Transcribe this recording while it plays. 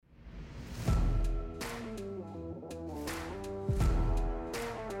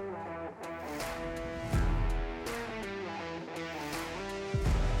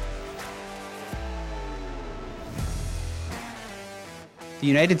The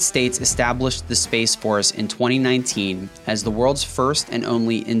United States established the Space Force in 2019 as the world's first and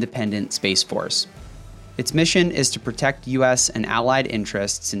only independent space force. Its mission is to protect U.S. and allied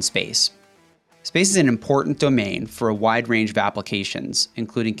interests in space. Space is an important domain for a wide range of applications,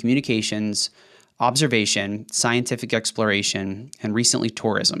 including communications, observation, scientific exploration, and recently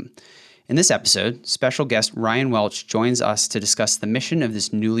tourism. In this episode, special guest Ryan Welch joins us to discuss the mission of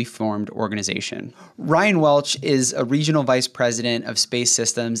this newly formed organization. Ryan Welch is a regional vice president of space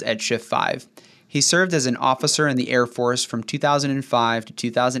systems at Shift 5. He served as an officer in the Air Force from 2005 to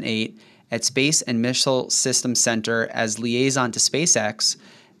 2008 at Space and Missile Systems Center as liaison to SpaceX,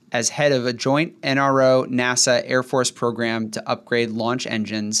 as head of a joint NRO-NASA Air Force program to upgrade launch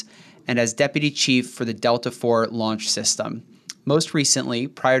engines, and as deputy chief for the Delta IV launch system. Most recently,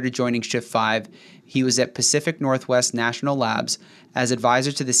 prior to joining Shift 5, he was at Pacific Northwest National Labs as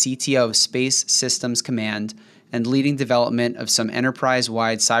advisor to the CTO of Space Systems Command and leading development of some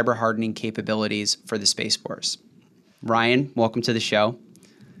enterprise-wide cyber hardening capabilities for the Space Force. Ryan, welcome to the show.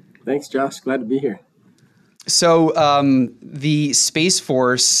 Thanks, Josh. Glad to be here. So the Space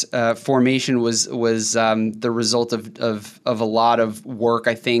Force formation was the result of a lot of work,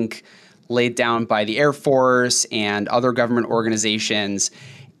 I think, laid down by the Air Force and other government organizations,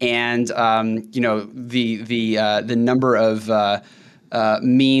 and the number of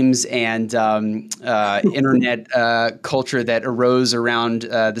memes and internet culture that arose around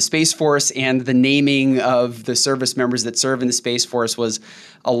the Space Force and the naming of the service members that serve in the Space Force was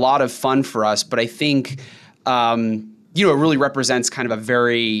a lot of fun for us. But I think it really represents kind of a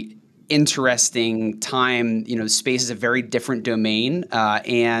very interesting time. Space is a very different domain,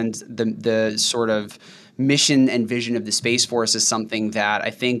 and the sort of mission and vision of the Space Force is something that I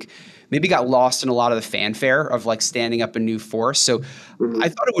think maybe got lost in a lot of the fanfare of like standing up a new force. So I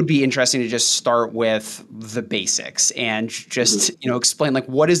thought it would be interesting to just start with the basics and just explain like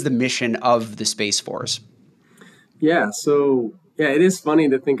what is the mission of the Space Force? Yeah, so it is funny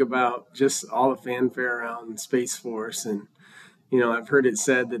to think about just all the fanfare around Space Force, and I've heard it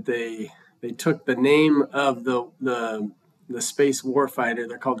said that they took the name of the space warfighter.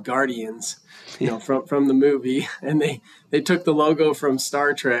 They're called Guardians, from the movie, and they took the logo from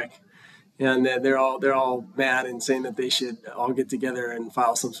Star Trek, and they're all mad and saying that they should all get together and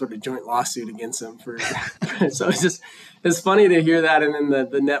file some sort of joint lawsuit against them for. So it's funny to hear that, and then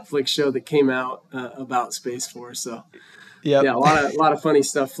the Netflix show that came out about Space Force. So. Yep. Yeah, a lot of funny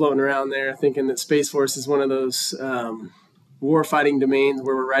stuff floating around there, thinking that Space Force is one of those war-fighting domains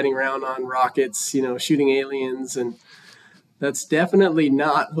where we're riding around on rockets, shooting aliens, and that's definitely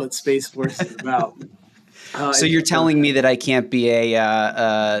not what Space Force is about. So you're telling me that I can't be a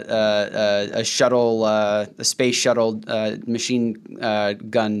shuttle, a space shuttle machine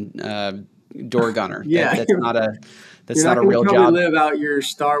gun door gunner? Yeah, That's not a real job. You're not going to live out your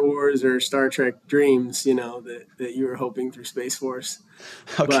Star Wars or Star Trek dreams, that you were hoping through Space Force.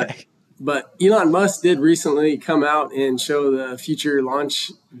 Okay. But Elon Musk did recently come out and show the future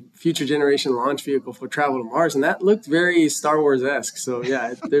generation launch vehicle for travel to Mars, and that looked very Star Wars-esque. So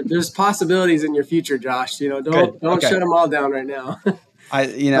yeah, there's possibilities in your future, Josh. Don't shut them all down right now.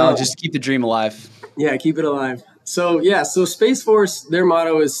 Just keep the dream alive. Yeah, keep it alive. So Space Force, their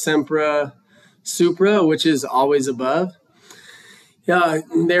motto is Sempre Supra, which is always above. Yeah,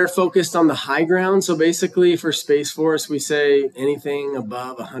 they're focused on the high ground. So basically for Space Force, we say anything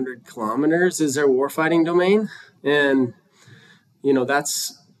above 100 kilometers is their warfighting domain. And,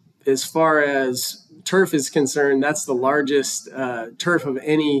 that's, as far as turf is concerned, that's the largest turf of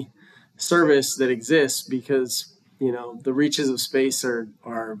any service that exists because, the reaches of space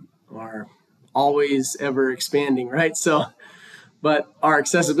are always ever expanding, right? So, but our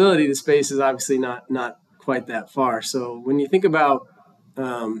accessibility to space is obviously not quite that far. So when you think about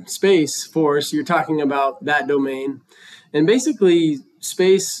Space Force, you're talking about that domain. And basically,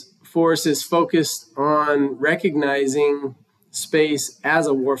 Space Force is focused on recognizing space as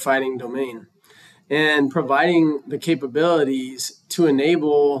a warfighting domain and providing the capabilities to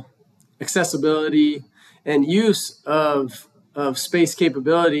enable accessibility and use of space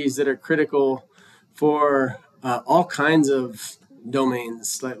capabilities that are critical for all kinds of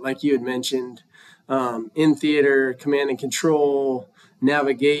domains, like you had mentioned, in theater, command and control,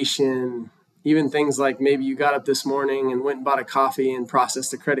 navigation, even things like maybe you got up this morning and went and bought a coffee and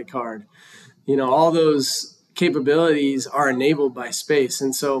processed a credit card. All those capabilities are enabled by space.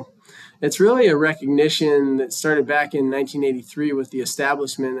 And so it's really a recognition that started back in 1983 with the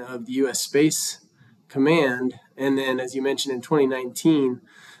establishment of the U.S. Space Command. And then, as you mentioned, in 2019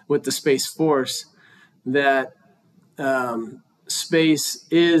 with the Space Force, that space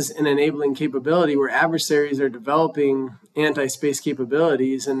is an enabling capability where adversaries are developing anti-space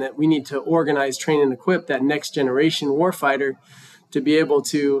capabilities, and that we need to organize, train, and equip that next generation warfighter to be able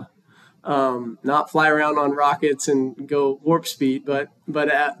to not fly around on rockets and go warp speed, but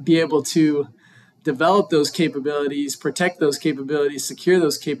be able to develop those capabilities, protect those capabilities, secure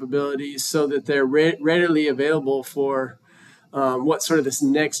those capabilities so that they're readily available for what sort of this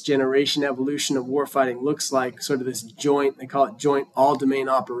next generation evolution of warfighting looks like, sort of this joint, they call it joint all-domain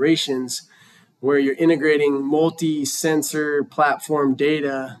operations, where you're integrating multi-sensor platform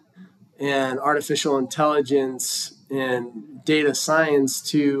data and artificial intelligence and data science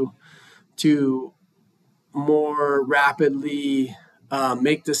to more rapidly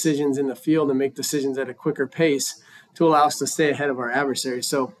make decisions in the field and make decisions at a quicker pace to allow us to stay ahead of our adversaries.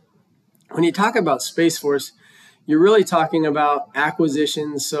 So when you talk about Space Force, you're really talking about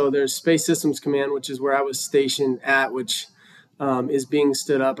acquisitions. So there's Space Systems Command, which is where I was stationed at, which is being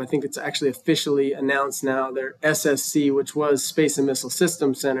stood up. I think it's actually officially announced now. Their SSC, which was Space and Missile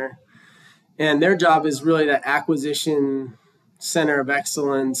Systems Center. And their job is really that acquisition center of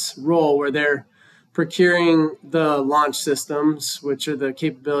excellence role where they're procuring the launch systems, which are the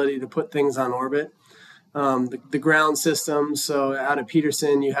capability to put things on orbit, the ground systems. So out of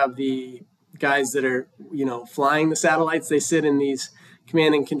Peterson, you have the guys that are, flying the satellites. They sit in these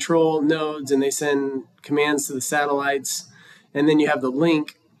command and control nodes and they send commands to the satellites. And then you have the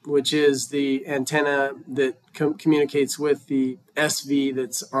link, which is the antenna that communicates with the SV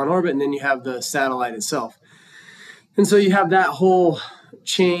that's on orbit. And then you have the satellite itself. And so you have that whole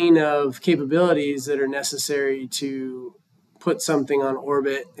chain of capabilities that are necessary to put something on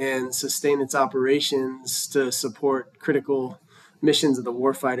orbit and sustain its operations to support critical missions of the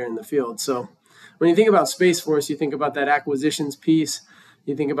warfighter in the field. So when you think about Space Force, you think about that acquisitions piece,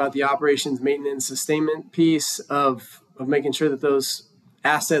 you think about the operations maintenance sustainment piece of making sure that those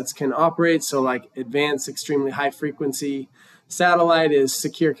assets can operate. So like advanced extremely high frequency satellite is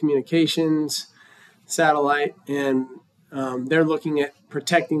secure communications satellite, and they're looking at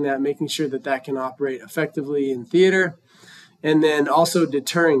protecting that, making sure that that can operate effectively in theater, and then also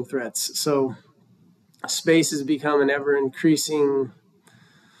deterring threats. So space has become an ever-increasing,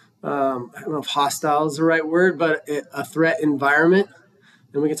 I don't know if hostile is the right word, but a threat environment.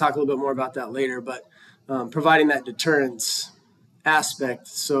 And we can talk a little bit more about that later, but providing that deterrence aspect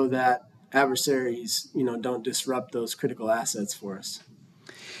so that adversaries, don't disrupt those critical assets for us.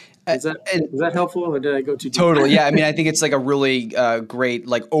 Is that helpful, or did I go too deep? Totally. Yeah. I mean, I think it's like a really great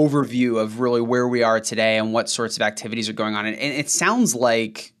overview of really where we are today and what sorts of activities are going on. And it sounds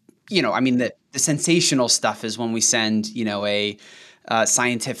like, the sensational stuff is when we send, a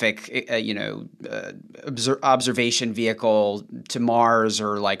scientific, observation vehicle to Mars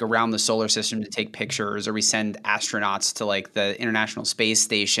or around the solar system to take pictures, or we send astronauts to the International Space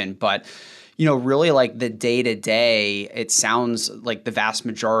Station. But really the day-to-day, it sounds like the vast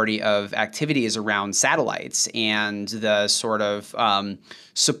majority of activity is around satellites and the sort of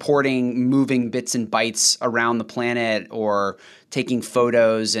supporting moving bits and bytes around the planet, or taking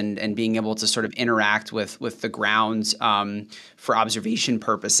photos and being able to sort of interact with the ground for observation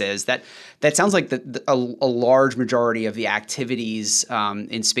purposes. That sounds like a large majority of the activities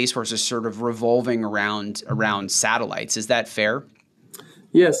in Space Force are sort of revolving around satellites. Is that fair?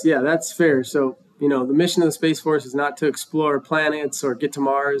 Yes, yeah, that's fair. So, the mission of the Space Force is not to explore planets or get to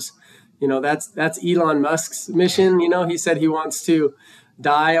Mars. That's Elon Musk's mission. He said he wants to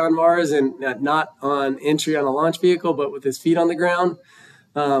die on Mars and not on entry on a launch vehicle, but with his feet on the ground.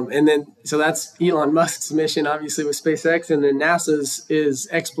 So that's Elon Musk's mission, obviously, with SpaceX. And then NASA's is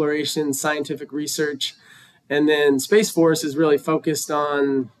exploration, scientific research. And then Space Force is really focused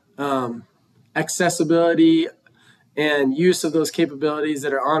on accessibility and use of those capabilities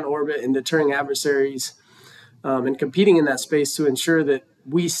that are on orbit and deterring adversaries, and competing in that space to ensure that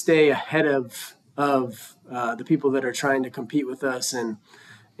we stay ahead of the people that are trying to compete with us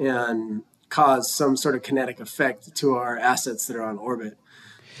and cause some sort of kinetic effect to our assets that are on orbit.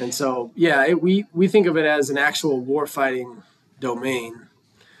 And so, we think of it as an actual warfighting domain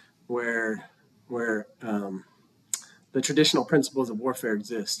where the traditional principles of warfare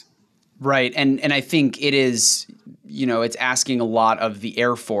exist. Right. And I think it is, it's asking a lot of the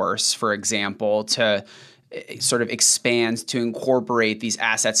Air Force, for example, to sort of expand to incorporate these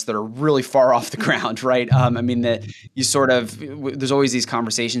assets that are really far off the ground, right? That you there's always these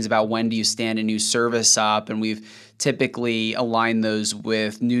conversations about when do you stand a new service up, and we've typically aligned those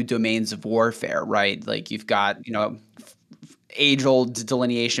with new domains of warfare, right? Like you've got, age-old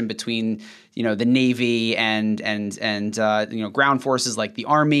delineation between, the Navy and ground forces like the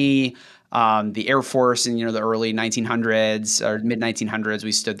Army. The Air Force in, the early 1900s or mid 1900s,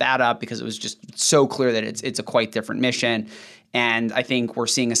 we stood that up because it was just so clear that it's a quite different mission. And I think we're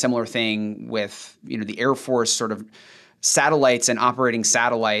seeing a similar thing with, the Air Force sort of satellites and operating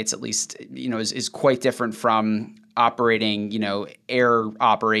satellites, at least, is quite different from operating, air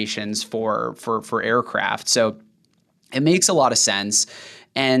operations for aircraft. So it makes a lot of sense.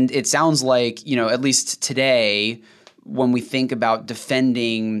 And it sounds like, at least today, when we think about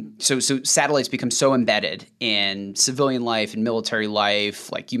defending, so satellites become so embedded in civilian life and military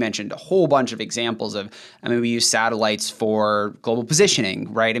life. Like you mentioned, a whole bunch of examples of, we use satellites for global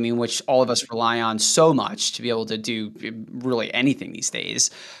positioning, right? Which all of us rely on so much to be able to do really anything these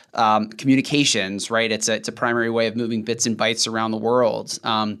days. Communications, right? It's a primary way of moving bits and bytes around the world.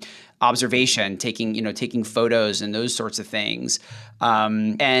 Observation, taking photos and those sorts of things.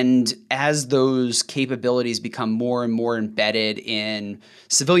 And as those capabilities become more and more embedded in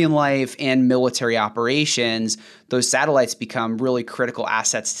civilian life and military operations, those satellites become really critical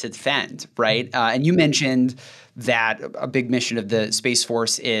assets to defend, right? And you mentioned that a big mission of the Space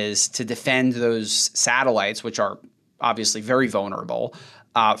Force is to defend those satellites, which are obviously very vulnerable,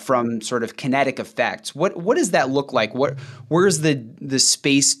 from sort of kinetic effects. What does that look like? Where's the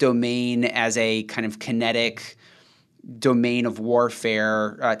space domain as a kind of kinetic domain of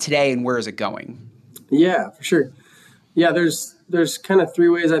warfare today, and where is it going? Yeah, for sure. Yeah, there's kind of three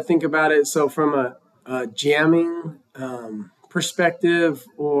ways I think about it. So from a jamming perspective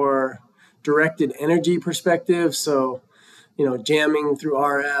or directed energy perspective, so jamming through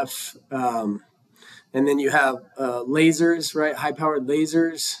RF. And then you have lasers, right? High-powered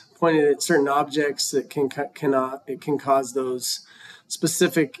lasers pointed at certain objects that can cause those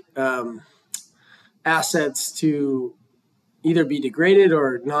specific assets to either be degraded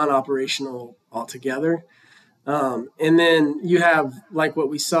or non-operational altogether. And then you have, like what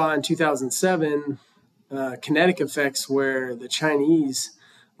we saw in 2007, kinetic effects, where the Chinese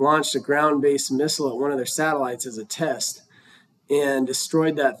launched a ground-based missile at one of their satellites as a test and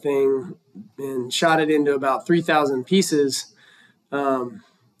destroyed that thing and shot it into about 3,000 pieces.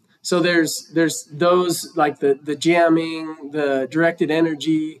 So there's those, like the jamming, the directed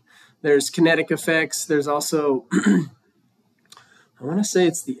energy, there's kinetic effects. There's also, I want to say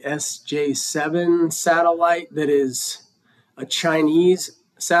it's the SJ7 satellite that is a Chinese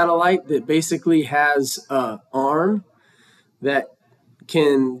satellite that basically has an arm that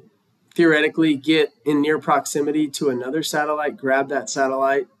can theoretically get in near proximity to another satellite, grab that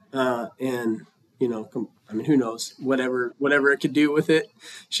satellite, and who knows, whatever it could do with it,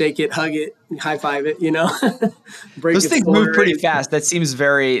 shake it, hug it, high five it, break Those its things motor move pretty rate. fast. That seems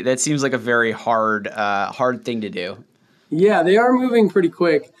like a very hard thing to do. Yeah, they are moving pretty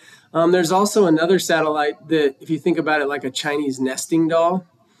quick. There's also another satellite that, if you think about it like a Chinese nesting doll,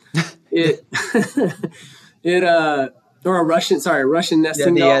 it or a Russian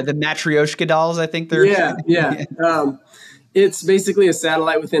nesting doll. The Matryoshka dolls, I think they're. Yeah. It's basically a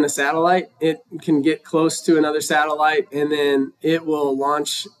satellite within a satellite. It can get close to another satellite, and then it will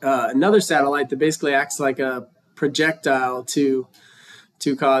launch another satellite that basically acts like a projectile to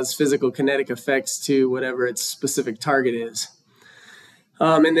cause physical kinetic effects to whatever its specific target is.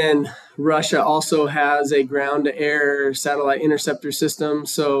 And then Russia also has a ground-to-air satellite interceptor system.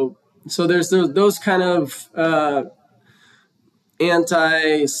 So there's those kind of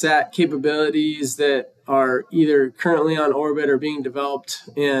anti-sat capabilities that are either currently on orbit or being developed.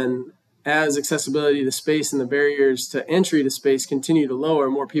 And as accessibility to space and the barriers to entry to space continue to lower,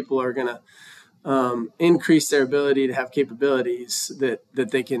 more people are going to increase their ability to have capabilities that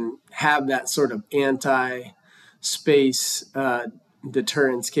they can have that sort of anti-space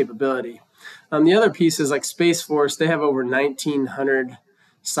deterrence capability. The other piece is like Space Force. They have over 1,900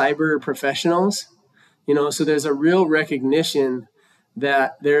 cyber professionals, so there's a real recognition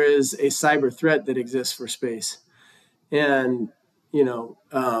that there is a cyber threat that exists for space. And,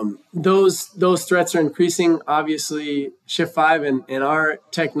 those threats are increasing. Obviously, Shift 5 and our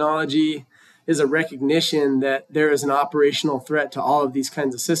technology is a recognition that there is an operational threat to all of these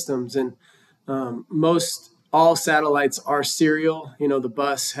kinds of systems. And all satellites are serial. The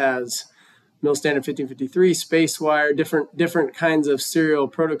bus has Mil Standard 1553, SpaceWire, different kinds of serial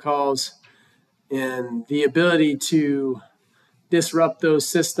protocols, and the ability to disrupt those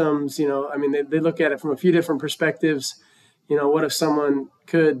systems. They look at it from a few different perspectives. What if someone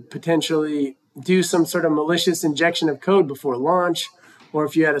could potentially do some sort of malicious injection of code before launch, or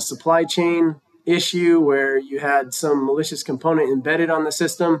if you had a supply chain issue where you had some malicious component embedded on the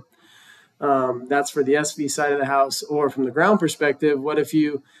system. That's for the SV side of the house. Or from the ground perspective, what if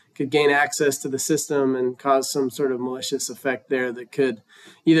you could gain access to the system and cause some sort of malicious effect there that could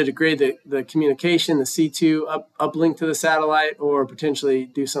either degrade the communication, the C2 uplink to the satellite, or potentially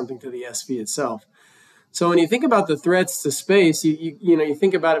do something to the SV itself. So when you think about the threats to space, you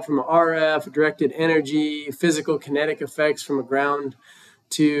think about it from an RF, directed energy, physical kinetic effects from a ground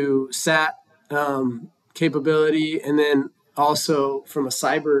to sat capability, and then also from a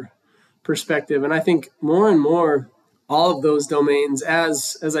cyber perspective. And I think more and more, all of those domains,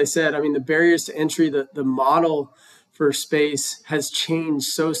 as I said, I mean, the barriers to entry, the model for space has changed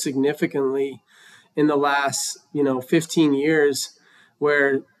so significantly in the last, 15 years,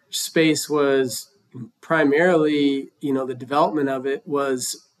 where space was primarily, the development of it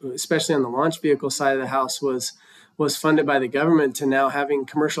was, especially on the launch vehicle side of the house, was funded by the government, to now having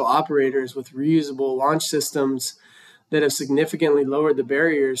commercial operators with reusable launch systems that have significantly lowered the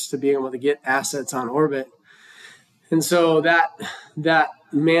barriers to being able to get assets on orbit. And so that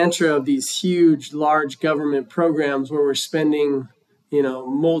mantra of these huge, large government programs where we're spending,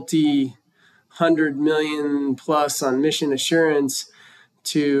 multi-hundred million plus on mission assurance,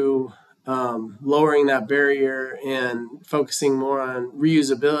 to lowering that barrier and focusing more on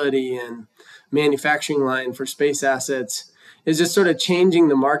reusability and manufacturing line for space assets, is just sort of changing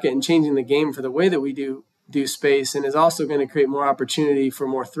the market and changing the game for the way that we do space, and is also going to create more opportunity for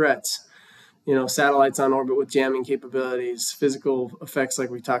more threats. Satellites on orbit with jamming capabilities, physical effects like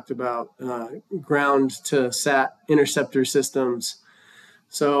we talked about, ground to sat interceptor systems.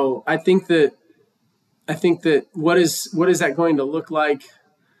 So I think that what is that going to look like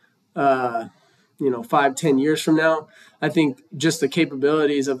 5-10 years from now? I think just the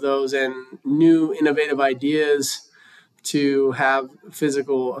capabilities of those and new innovative ideas to have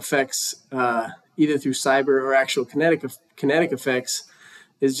physical effects, either through cyber or actual kinetic effects,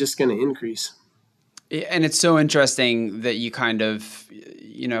 is just going to increase. And it's so interesting that you kind of,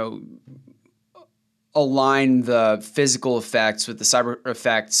 align the physical effects with the cyber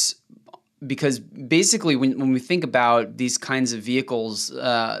effects, because basically when we think about these kinds of vehicles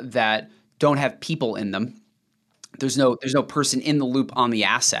that don't have people in them, there's no person in the loop on the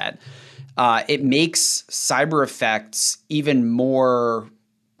asset. It makes cyber effects even more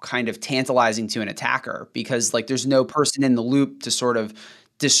kind of tantalizing to an attacker, because there's no person in the loop to sort of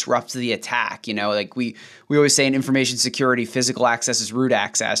disrupt the attack. We always say in information security, physical access is root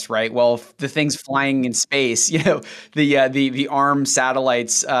access, right? Well, if the thing's flying in space, the ARM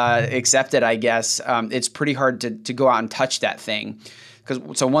satellites accepted, I guess, it's pretty hard to go out and touch that thing.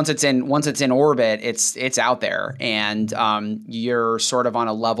 So once it's in orbit, it's out there, and you're sort of on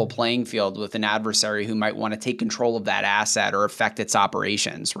a level playing field with an adversary who might want to take control of that asset or affect its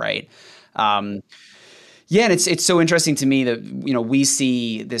operations, right? Yeah, and it's so interesting to me that we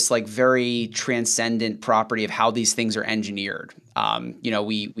see this very transcendent property of how these things are engineered.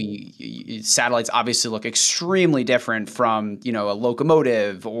 Satellites obviously look extremely different from a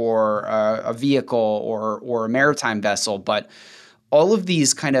locomotive or a vehicle or a maritime vessel, but all of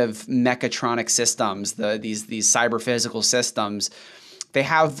these kind of mechatronic systems, these cyber physical systems, they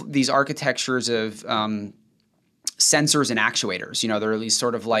have these architectures of sensors and actuators. There are these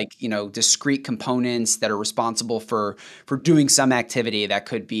sort of discrete components that are responsible for doing some activity that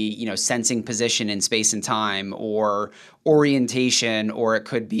could be, sensing position in space and time, or orientation, or it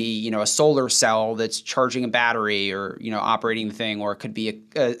could be, a solar cell that's charging a battery or, operating the thing, or it could be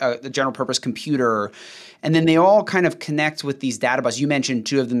a general purpose computer. And then they all kind of connect with these data buses. You mentioned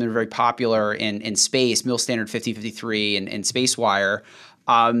two of them that are very popular in space, Mil Standard 5053 and SpaceWire.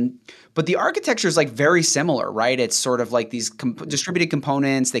 But the architecture is very similar, right? It's sort of these distributed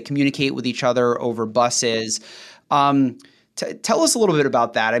components. They communicate with each other over buses. Tell us a little bit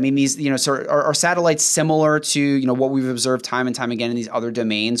about that. I mean, these, are satellites similar to, what we've observed time and time again in these other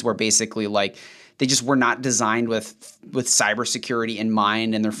domains, where basically they just were not designed with cybersecurity in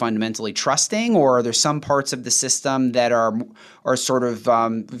mind, and they're fundamentally trusting? Or are there some parts of the system that are sort of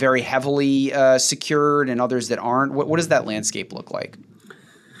very heavily secured and others that aren't? What does that landscape look like?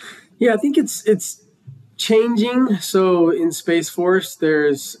 Yeah, I think it's changing. So in Space Force,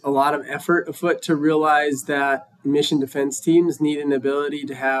 there's a lot of effort afoot to realize that mission defense teams need an ability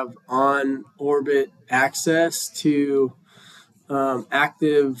to have on-orbit access to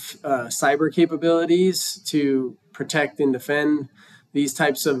active cyber capabilities to protect and defend these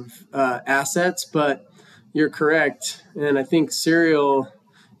types of assets. But you're correct, and I think Serial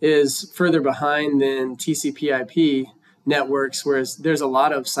is further behind than TCP/IP networks, whereas there's a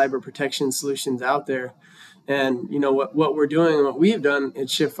lot of cyber protection solutions out there. And what we're doing, what we've done at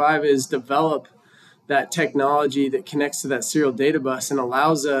Shift 5 is develop that technology that connects to that serial data bus and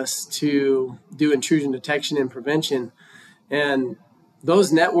allows us to do intrusion detection and prevention. And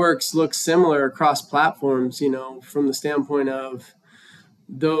those networks look similar across platforms, from the standpoint of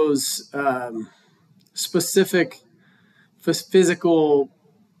those specific physical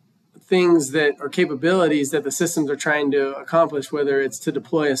things that are capabilities that the systems are trying to accomplish, whether it's to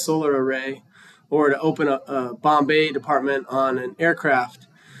deploy a solar array or to open a bomb bay department on an aircraft,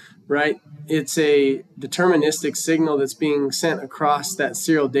 right? It's a deterministic signal that's being sent across that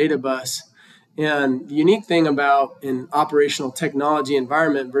serial data bus. And the unique thing about an operational technology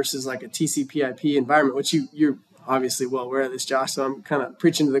environment versus like a TCP/IP environment, which you're obviously well aware of this, Josh, so I'm kind of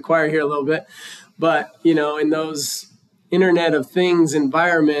preaching to the choir here a little bit. But, in those Internet of Things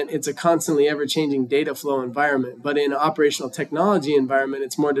environment, it's a constantly ever-changing data flow environment. But in an operational technology environment,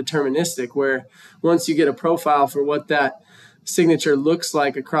 it's more deterministic, where once you get a profile for what that signature looks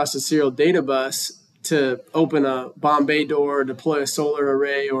like across a serial data bus to open a bomb bay door, deploy a solar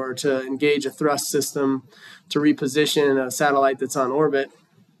array, or to engage a thrust system to reposition a satellite that's on orbit,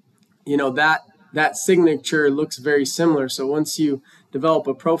 that signature looks very similar. So once you develop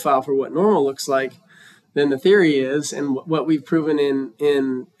a profile for what normal looks like, then the theory is, and what we've proven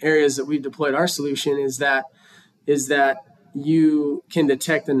in areas that we've deployed our solution is that you can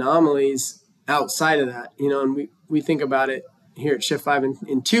detect anomalies outside of that. And we think about it here at Shift5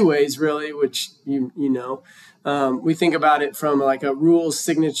 in two ways, really, which we think about it from like a rules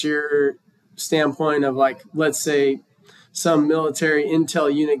signature standpoint of, like, let's say some military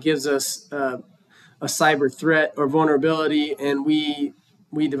intel unit gives us a cyber threat or vulnerability, and we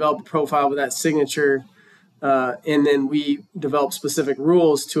develop a profile with that signature, and then we develop specific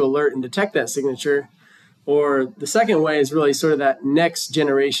rules to alert and detect that signature. Or the second way is really sort of that next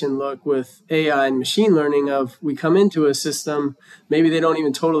generation look with AI and machine learning of, we come into a system, maybe they don't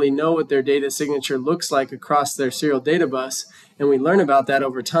even totally know what their data signature looks like across their serial data bus, and we learn about that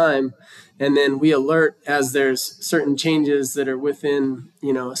over time. And then we alert as there's certain changes that are within,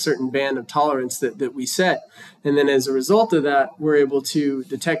 a certain band of tolerance that we set. And then as a result of that, we're able to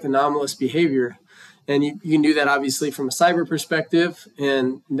detect anomalous behavior. And you can do that obviously from a cyber perspective,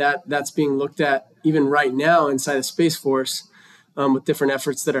 and that's being looked at even right now inside of Space Force with different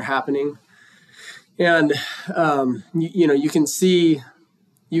efforts that are happening. And you can see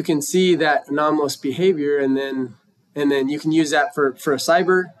that anomalous behavior, and then you can use that for a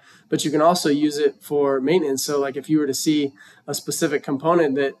cyber, but you can also use it for maintenance. So like if you were to see a specific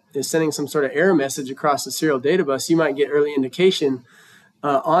component that is sending some sort of error message across the serial data bus, you might get early indication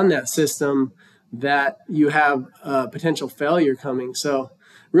on that system that you have potential failure coming. So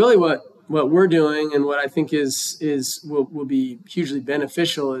really what we're doing, and what I think will be hugely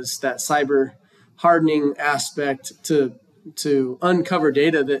beneficial, is that cyber hardening aspect to uncover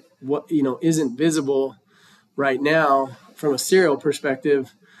data that isn't visible right now from a serial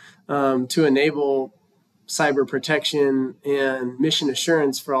perspective, to enable cyber protection and mission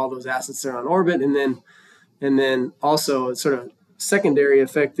assurance for all those assets that are on orbit. And then also sort of secondary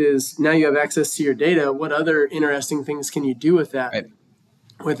effect is, now you have access to your data. What other interesting things can you do with that,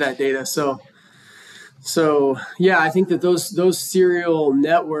 with that data? So yeah, I think that those serial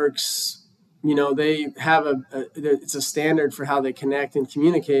networks, they have it's a standard for how they connect and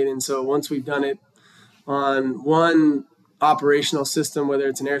communicate. And so once we've done it on one operational system, whether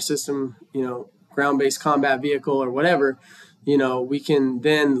it's an air system, ground-based combat vehicle or whatever, we can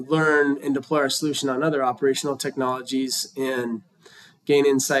then learn and deploy our solution on other operational technologies and gain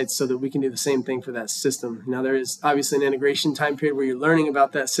insights so that we can do the same thing for that system. Now, there is obviously an integration time period where you're learning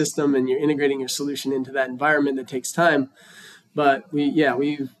about that system and you're integrating your solution into that environment that takes time. But there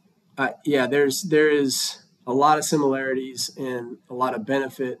is a lot of similarities and a lot of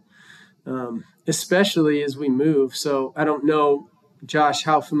benefit, especially as we move. So I don't know, Josh,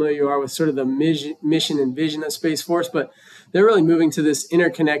 how familiar you are with sort of the mission and vision of Space Force, but they're really moving to this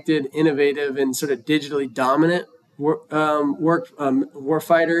interconnected, innovative, and sort of digitally dominant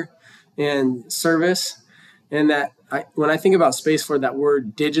warfighter and service. And when I think about Space Force, that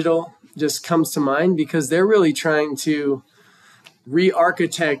word digital just comes to mind, because they're really trying to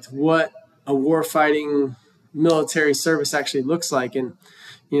re-architect what a warfighting military service actually looks like. And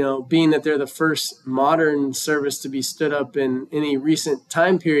being that they're the first modern service to be stood up in any recent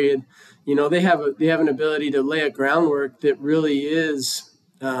time period, they have an ability to lay a groundwork that really is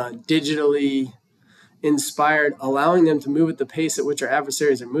digitally inspired, allowing them to move at the pace at which our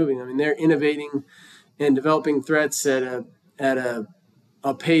adversaries are moving. I mean, they're innovating and developing threats at a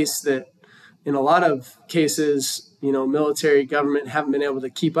pace that, in a lot of cases, military government haven't been able to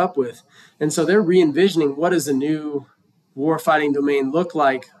keep up with. And so they're re-envisioning, what does a new warfighting domain look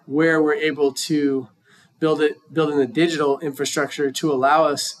like, where we're able to building the digital infrastructure to allow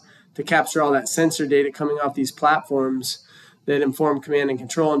us to capture all that sensor data coming off these platforms that inform command and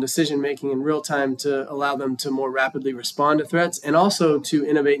control and decision making in real time to allow them to more rapidly respond to threats, and also to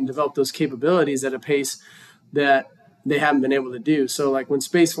innovate and develop those capabilities at a pace that they haven't been able to do. So like when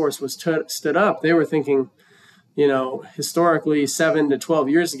Space Force was stood up, they were thinking, historically 7 to 12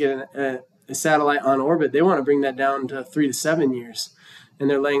 years to get a satellite on orbit. They want to bring that down to 3 to 7 years, and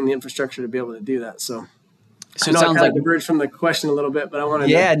they're laying the infrastructure to be able to do that. So I know it sounds like diverged from the question a little bit, but I want to.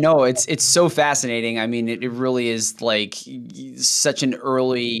 Yeah, no, it's so fascinating. I mean, it really is like such an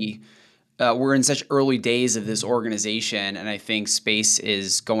early. We're in such early days of this organization, and I think space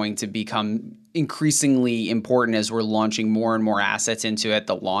is going to become increasingly important as we're launching more and more assets into it.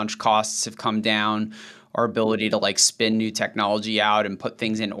 The launch costs have come down. Our ability to like spin new technology out and put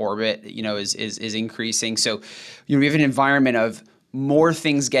things in orbit, is increasing. So, we have an environment of more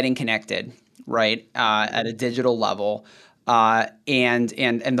things getting connected, right, at a digital level, and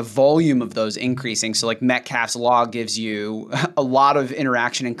the volume of those increasing. So like Metcalfe's law gives you a lot of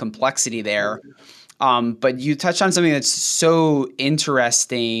interaction and complexity there. But you touched on something that's so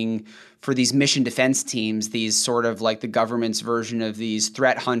interesting for these mission defense teams, these sort of like the government's version of these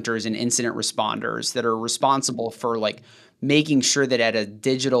threat hunters and incident responders that are responsible for like making sure that at a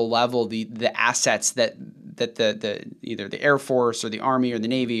digital level, the assets that the either the Air Force or the Army or the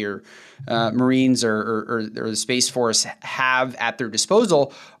Navy or Marines or the Space Force have at their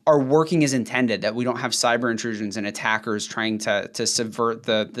disposal are working as intended, that we don't have cyber intrusions and attackers trying to subvert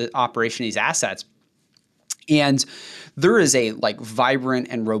the operation of these assets. And there is a like vibrant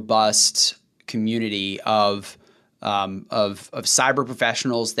and robust community of cyber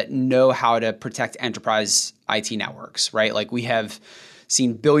professionals that know how to protect enterprise IT networks, right? Like we have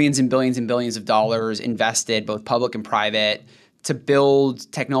seen billions and billions and billions of dollars invested, both public and private, to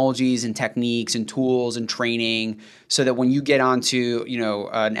build technologies and techniques and tools and training so that when you get onto,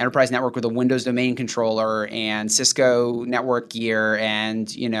 an enterprise network with a Windows domain controller and Cisco network gear and,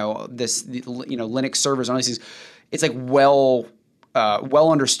 Linux servers and all these things, it's like well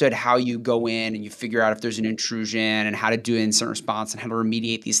understood how you go in and you figure out if there's an intrusion and how to do an incident response and how to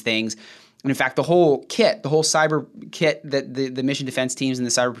remediate these things. And in fact, the whole cyber kit that the mission defense teams and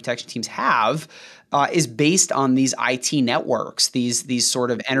the cyber protection teams have is based on these IT networks, these sort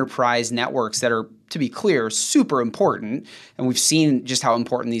of enterprise networks that are, to be clear, super important. And we've seen just how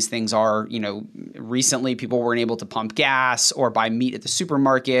important these things are. Recently people weren't able to pump gas or buy meat at the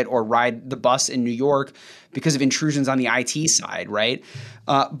supermarket or ride the bus in New York because of intrusions on the IT side, right?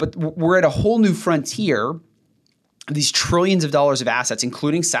 But we're at a whole new frontier. These trillions of dollars of assets,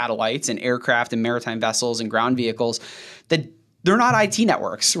 including satellites and aircraft and maritime vessels and ground vehicles, that they're not IT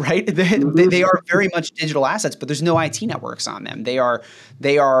networks, right? They are very much digital assets, but there's no IT networks on them. They are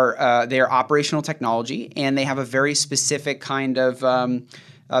operational technology, and they have a very specific kind of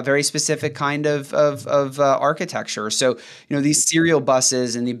architecture. So, these serial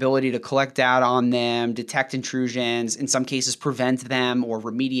buses and the ability to collect data on them, detect intrusions, in some cases prevent them or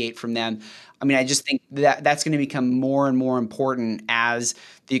remediate from them. I mean, I just think that's going to become more and more important as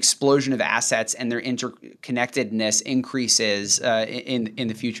the explosion of assets and their interconnectedness increases in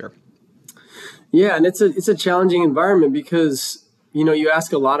the future. Yeah, and it's a challenging environment because, you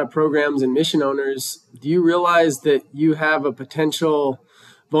ask a lot of programs and mission owners, do you realize that you have a potential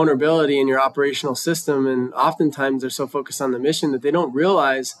vulnerability in your operational system? And oftentimes they're so focused on the mission that they don't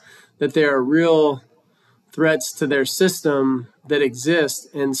realize that there are real threats to their system that exist.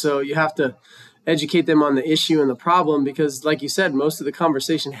 And so you have to educate them on the issue and the problem because, like you said, most of the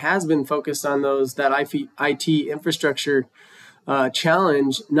conversation has been focused on that IT infrastructure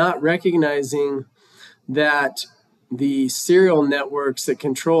challenge, not recognizing that the serial networks that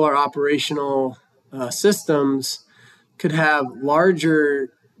control our operational systems could have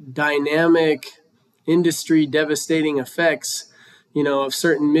larger dynamic industry devastating effects if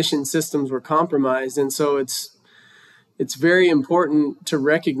certain mission systems were compromised. And so it's very important to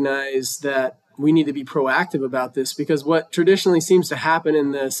recognize that we need to be proactive about this, because what traditionally seems to happen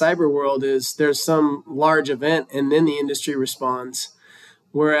in the cyber world is there's some large event and then the industry responds.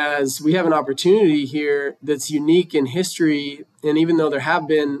 Whereas we have an opportunity here that's unique in history. And even though there have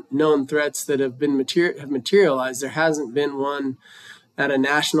been known threats that have materialized, there hasn't been one at a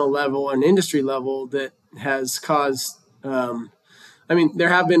national level or an industry level that has caused there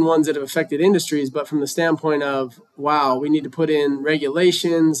have been ones that have affected industries, but from the standpoint of, wow, we need to put in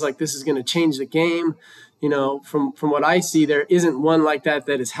regulations, like this is going to change the game. From what I see, there isn't one like that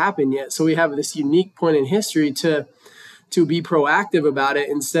has happened yet. So we have this unique point in history to be proactive about it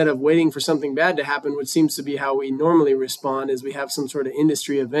instead of waiting for something bad to happen, which seems to be how we normally respond, is we have some sort of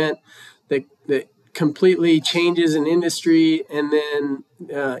industry event that completely changes an industry and then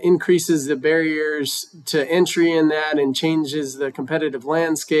increases the barriers to entry in that and changes the competitive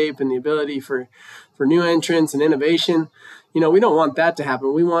landscape and the ability for new entrants and innovation. We don't want that to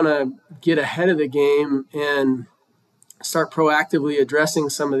happen. We want to get ahead of the game and start proactively addressing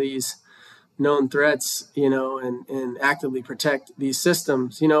some of these known threats, and actively protect these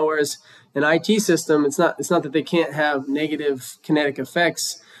systems, whereas an IT system, it's not that they can't have negative kinetic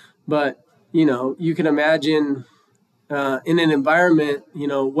effects, but, you can imagine in an environment,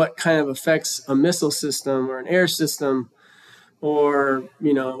 what kind of effects a missile system or an air system or,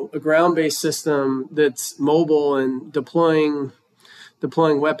 a ground-based system that's mobile and deploying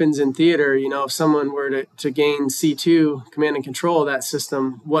weapons in theater. If someone were to gain C2, command and control of that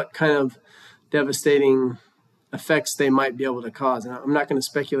system, what kind of devastating effects they might be able to cause. And I'm not going to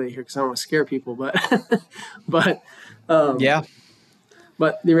speculate here because I don't want to scare people, but Yeah.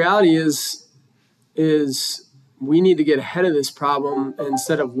 But the reality is we need to get ahead of this problem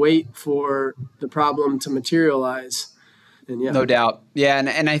instead of wait for the problem to materialize. And No doubt. Yeah.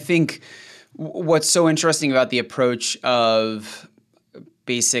 And I think what's so interesting about the approach of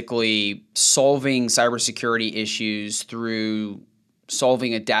basically solving cybersecurity issues through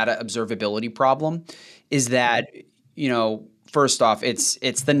solving a data observability problem is that, first off, it's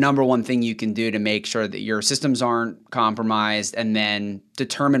the number one thing you can do to make sure that your systems aren't compromised, and then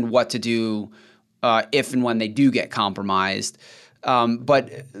determine what to do if and when they do get compromised. But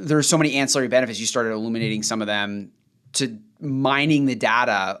there's so many ancillary benefits. You started illuminating some of them, to mining the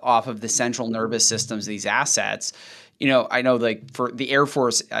data off of the central nervous systems of these assets. I know, like, for the Air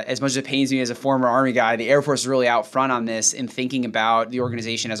Force, as much as it pains me as a former Army guy, the Air Force is really out front on this in thinking about the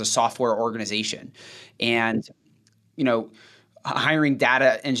organization as a software organization. And, hiring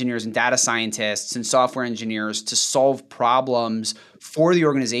data engineers and data scientists and software engineers to solve problems for the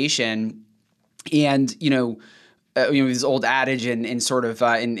organization. And, this old adage in sort of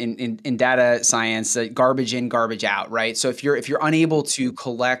in data science, garbage in, garbage out, right? So if you're unable to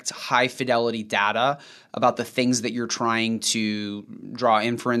collect high fidelity data about the things that you're trying to draw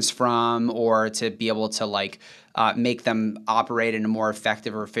inference from, or to be able to make them operate in a more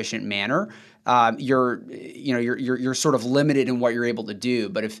effective or efficient manner, you're sort of limited in what you're able to do.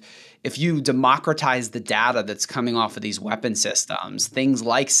 But if you democratize the data that's coming off of these weapon systems, things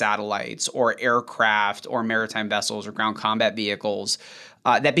like satellites or aircraft or maritime vessels or ground combat vehicles,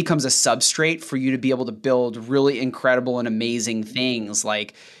 that becomes a substrate for you to be able to build really incredible and amazing things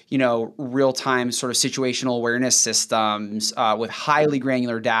like, real-time sort of situational awareness systems with highly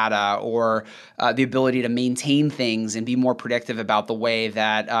granular data, or the ability to maintain things and be more predictive about the way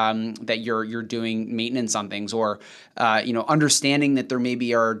that that you're doing maintenance on things, or understanding that there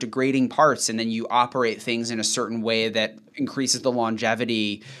maybe are degrading parts, and then you operate things in a certain way that increases the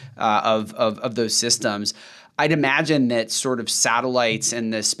longevity of those systems. I'd imagine that sort of satellites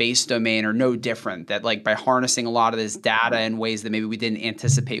and the space domain are no different, that by harnessing a lot of this data in ways that maybe we didn't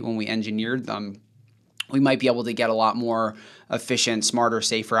anticipate when we engineered them, we might be able to get a lot more efficient, smarter,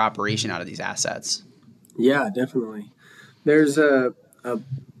 safer operation out of these assets. Yeah, definitely. There's a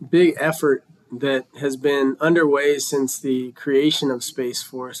big effort that has been underway since the creation of Space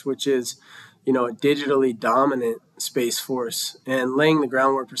Force, which is, a digitally dominant Space Force, and laying the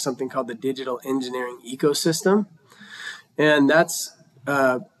groundwork for something called the digital engineering ecosystem. And that's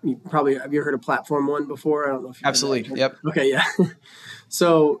have you heard of Platform One before? I don't know if you've Absolutely. Yep. Okay, yeah.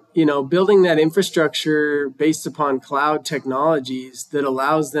 So, building that infrastructure based upon cloud technologies that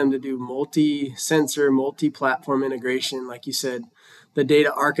allows them to do multi-sensor, multi-platform integration, like you said, the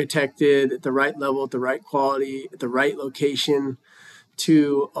data architected at the right level, at the right quality, at the right location,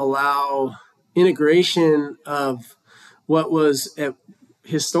 to allow integration of what was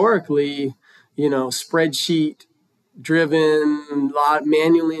historically, spreadsheet driven,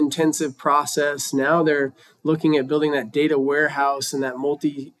 manually intensive process. Now they're looking at building that data warehouse and that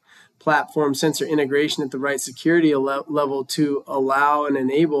multi-platform sensor integration at the right security level to allow and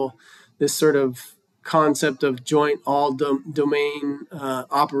enable this sort of concept of joint all domain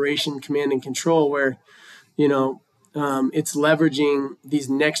operation, command and control, where, it's leveraging these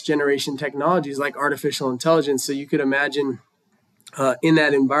next generation technologies like artificial intelligence. So you could imagine in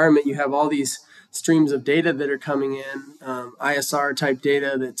that environment, you have all these streams of data that are coming in, ISR type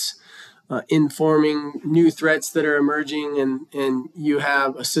data that's informing new threats that are emerging, and you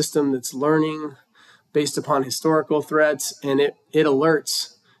have a system that's learning based upon historical threats, and it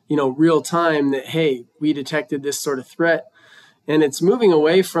alerts, real time that, hey, we detected this sort of threat. And it's moving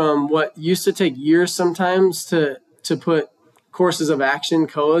away from what used to take years sometimes to put courses of action,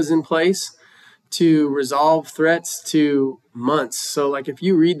 COAs, in place, to resolve threats to months. So like if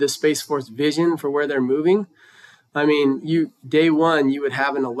you read the Space Force vision for where they're moving, I mean, day one, you would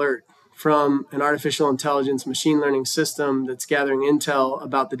have an alert from an artificial intelligence machine learning system that's gathering intel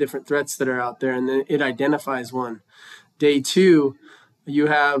about the different threats that are out there, and then it identifies one. Day two, you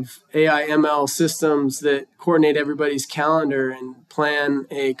have AI ML systems that coordinate everybody's calendar and plan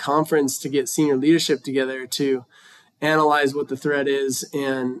a conference to get senior leadership together to analyze what the threat is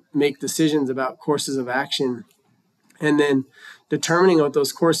and make decisions about courses of action. And then determining what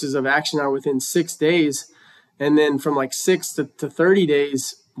those courses of action are within 6 days. And then from like 6 to 30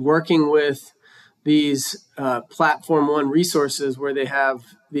 days, working with these Platform One resources where they have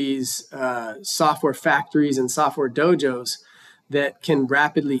these software factories and software dojos that can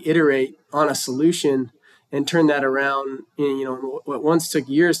rapidly iterate on a solution and turn that around in, what once took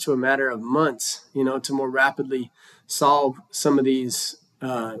years to a matter of months, to more rapidly solve some of these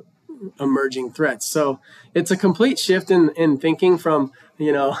emerging threats. So it's a complete shift in thinking from,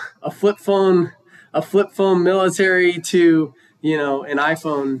 a flip phone military to, an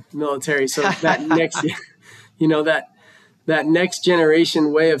iPhone military. So that next, that next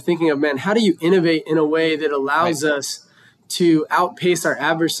generation way of thinking of, man, how do you innovate in a way that allows us to outpace our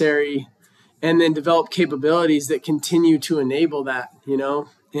adversary and then develop capabilities that continue to enable that,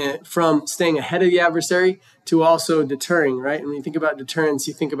 and from staying ahead of the adversary to also deterring, right? And when you think about deterrence,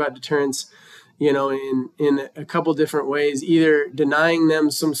 you think about deterrence, in a couple different ways, either denying them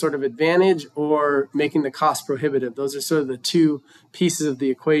some sort of advantage or making the cost prohibitive. Those are sort of the two pieces of the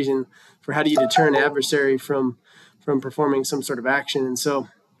equation for how do you deter an adversary from performing some sort of action. And so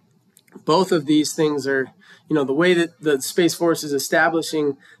both of these things are, the way that the Space Force is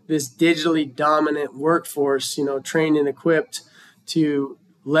establishing this digitally dominant workforce, trained and equipped to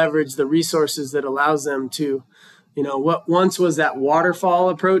leverage the resources that allows them to, what once was that waterfall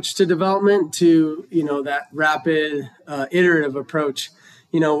approach to development to, that rapid iterative approach,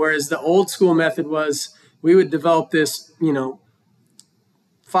 whereas the old school method was we would develop this,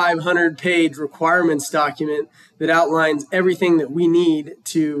 500-page requirements document that outlines everything that we need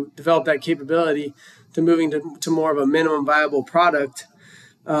to develop that capability to moving to more of a minimum viable product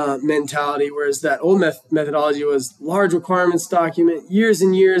mentality, whereas that old methodology was large requirements document, years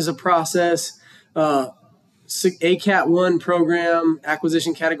and years of process, ACAT 1 program,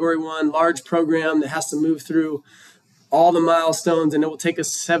 acquisition category 1, large program that has to move through all the milestones, and it will take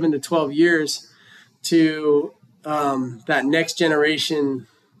us 7 to 12 years to that next generation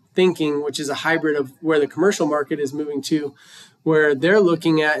thinking, which is a hybrid of where the commercial market is moving to, where they're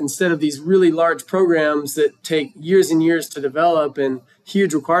looking at, instead of these really large programs that take years and years to develop and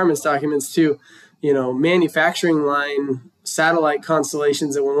huge requirements documents, to, manufacturing line satellite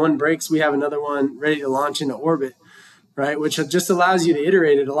constellations that when one breaks, we have another one ready to launch into orbit, right? Which just allows you to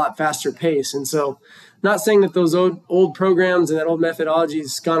iterate at a lot faster pace. And so not saying that those old programs and that old methodology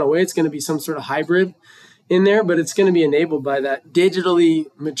has gone away. It's going to be some sort of hybrid in there, but it's going to be enabled by that digitally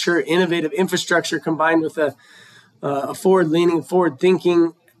mature, innovative infrastructure combined with a forward-leaning,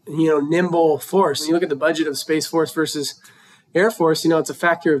 forward-thinking, nimble force. When you look at the budget of Space Force versus Air Force, it's a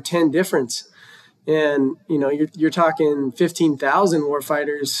factor of 10 difference. And, you're talking 15,000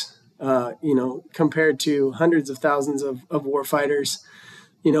 warfighters, compared to hundreds of thousands of warfighters.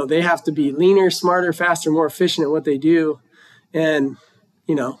 They have to be leaner, smarter, faster, more efficient at what they do. And,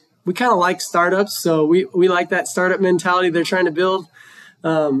 we kind of like startups. So we like that startup mentality they're trying to build.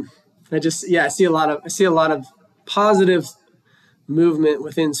 I see a lot of positive movement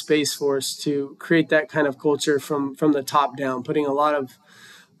within Space Force to create that kind of culture from the top down, putting a lot of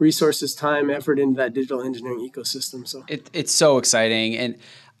resources, time, effort into that digital engineering ecosystem. So it's so exciting. And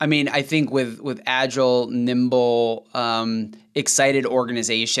I think with agile, nimble, excited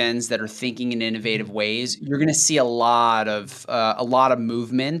organizations that are thinking in innovative ways, you're going to see a lot of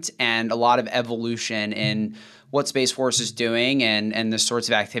movement and a lot of evolution in what Space Force is doing and the sorts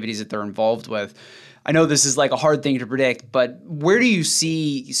of activities that they're involved with. I know this is like a hard thing to predict, but where do you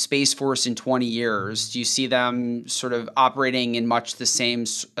see Space Force in 20 years? Do you see them sort of operating in much the same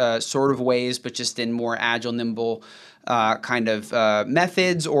sort of ways, but just in more agile, nimble kind of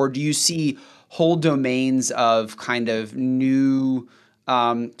methods? Or do you see whole domains of kind of new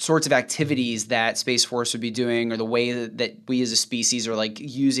sorts of activities that Space Force would be doing, or the way that we as a species are like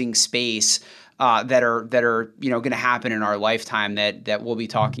using space that are going to happen in our lifetime that we'll be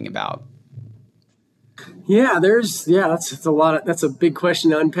talking about? Yeah, that's a big question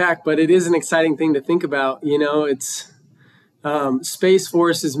to unpack, but it is an exciting thing to think about. It's Space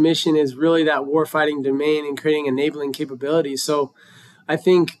Force's mission is really that warfighting domain and creating enabling capabilities. So I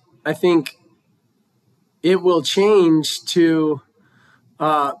think it will change to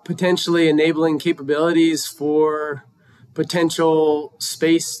potentially enabling capabilities for potential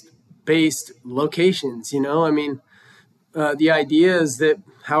space-based locations. I mean, the idea is that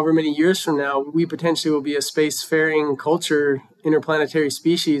however many years from now, we potentially will be a spacefaring culture, interplanetary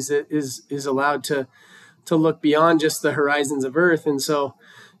species that is allowed to look beyond just the horizons of Earth. And so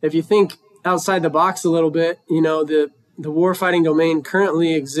if you think outside the box a little bit, the warfighting domain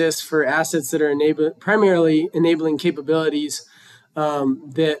currently exists for assets that are primarily enabling capabilities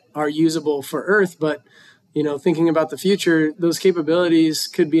that are usable for Earth. But, thinking about the future, those capabilities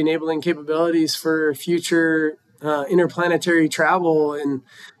could be enabling capabilities for future interplanetary travel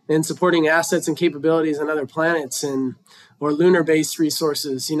and supporting assets and capabilities on other planets or lunar-based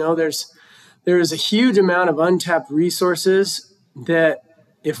resources. There's a huge amount of untapped resources that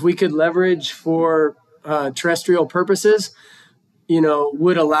if we could leverage for terrestrial purposes,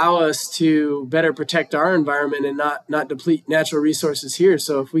 would allow us to better protect our environment and not deplete natural resources here.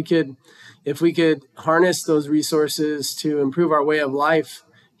 So if we could harness those resources to improve our way of life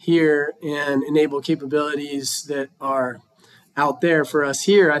here and enable capabilities that are out there for us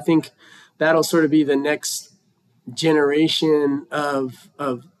here, I think that'll sort of be the next generation of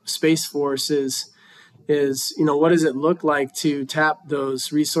Space Force is what does it look like to tap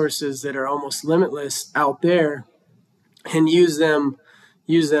those resources that are almost limitless out there and use them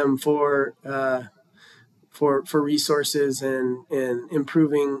for resources and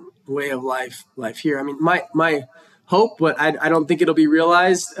improving way of life here. I mean, my hope, but I don't think it'll be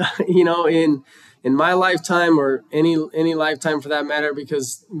realized, in my lifetime or any lifetime for that matter,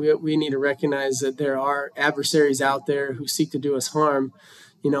 because we need to recognize that there are adversaries out there who seek to do us harm.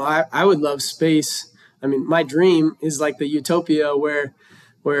 I would love space. I mean, my dream is like the utopia where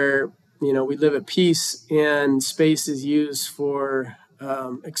we live at peace and space is used for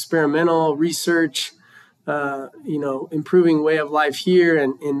experimental research, improving way of life here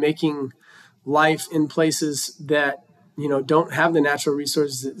and making life in places that, don't have the natural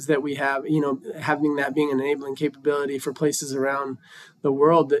resources that we have, having that being an enabling capability for places around the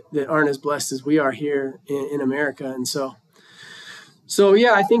world that aren't as blessed as we are here in America. And so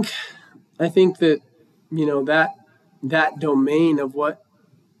yeah, I think that, that domain of what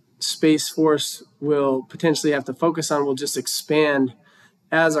Space Force will potentially have to focus on will just expand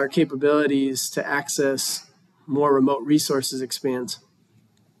as our capabilities to access more remote resources expands.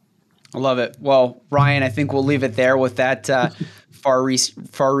 I love it. Well, Ryan, I think we'll leave it there with that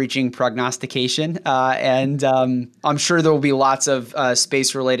far-reaching prognostication. And I'm sure there will be lots of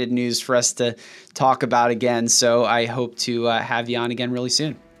space-related news for us to talk about again. So I hope to have you on again really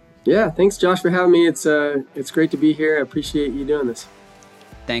soon. Yeah, thanks, Josh, for having me. It's great to be here. I appreciate you doing this.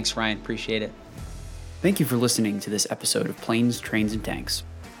 Thanks, Ryan. Appreciate it. Thank you for listening to this episode of Planes, Trains, and Tanks.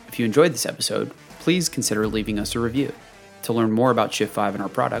 If you enjoyed this episode, please consider leaving us a review. To learn more about Shift5 and our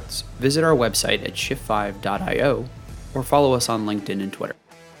products, visit our website at shift5.io or follow us on LinkedIn and Twitter.